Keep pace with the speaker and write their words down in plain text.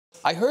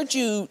I heard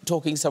you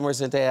talking somewhere,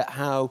 Zendaya,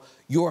 how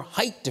your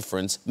height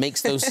difference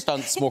makes those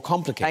stunts more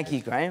complicated. Thank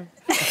you, Graham.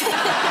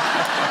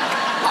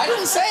 I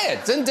didn't say it.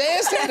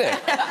 Zendaya said it.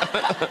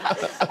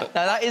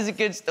 No, that is a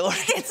good story.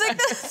 It's a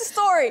good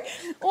story.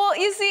 Well,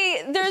 you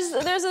see,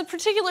 there's a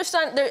particular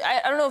stunt.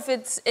 I don't know if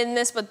it's in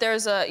this, but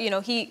there's a, you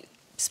know,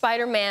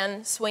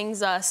 Spider-Man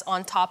swings us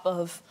on top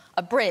of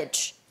a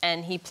bridge,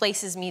 and he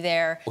places me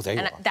there. Oh, there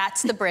you are.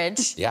 That's the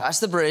bridge. Yeah, that's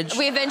the bridge.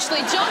 We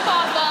eventually jump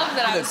off of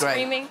that. I was great.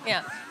 screaming.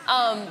 Yeah.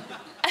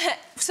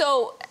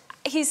 So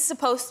he's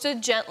supposed to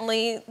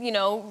gently, you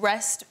know,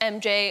 rest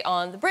MJ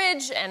on the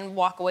bridge and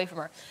walk away from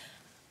her.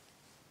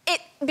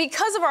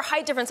 Because of our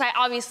height difference, I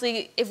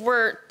obviously, if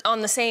we're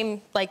on the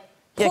same, like,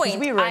 point... Yeah,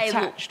 we were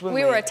attached, weren't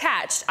we? We were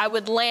attached. I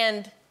would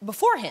land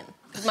before him,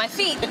 because my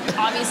feet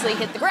obviously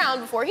hit the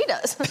ground before he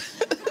does.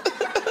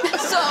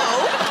 So...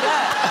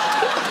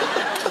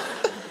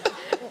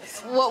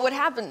 what would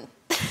happen?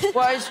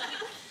 Well,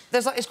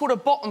 it's called a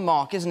bottom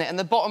mark, isn't it? And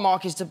the bottom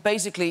mark is to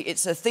basically...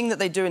 It's a thing that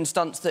they do in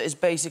stunts that is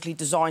basically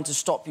designed to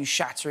stop you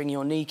shattering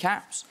your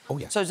kneecaps. Oh,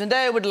 yeah. So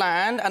Zendaya would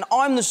land, and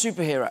I'm the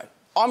superhero.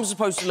 I'm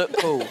supposed to look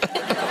cool.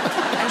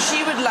 And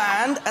she would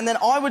land, and then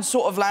I would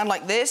sort of land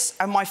like this,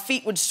 and my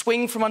feet would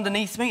swing from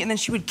underneath me, and then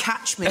she would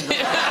catch me. And then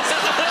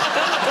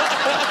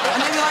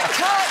be like,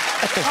 cut!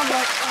 I'm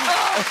like,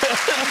 oh,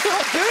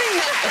 stop doing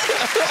that!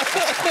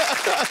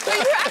 But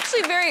you were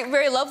actually very,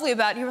 very lovely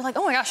about it. You were like,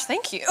 oh, my gosh,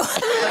 thank you.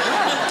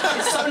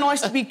 It's so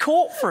nice to be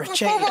caught for a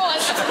change. For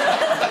once.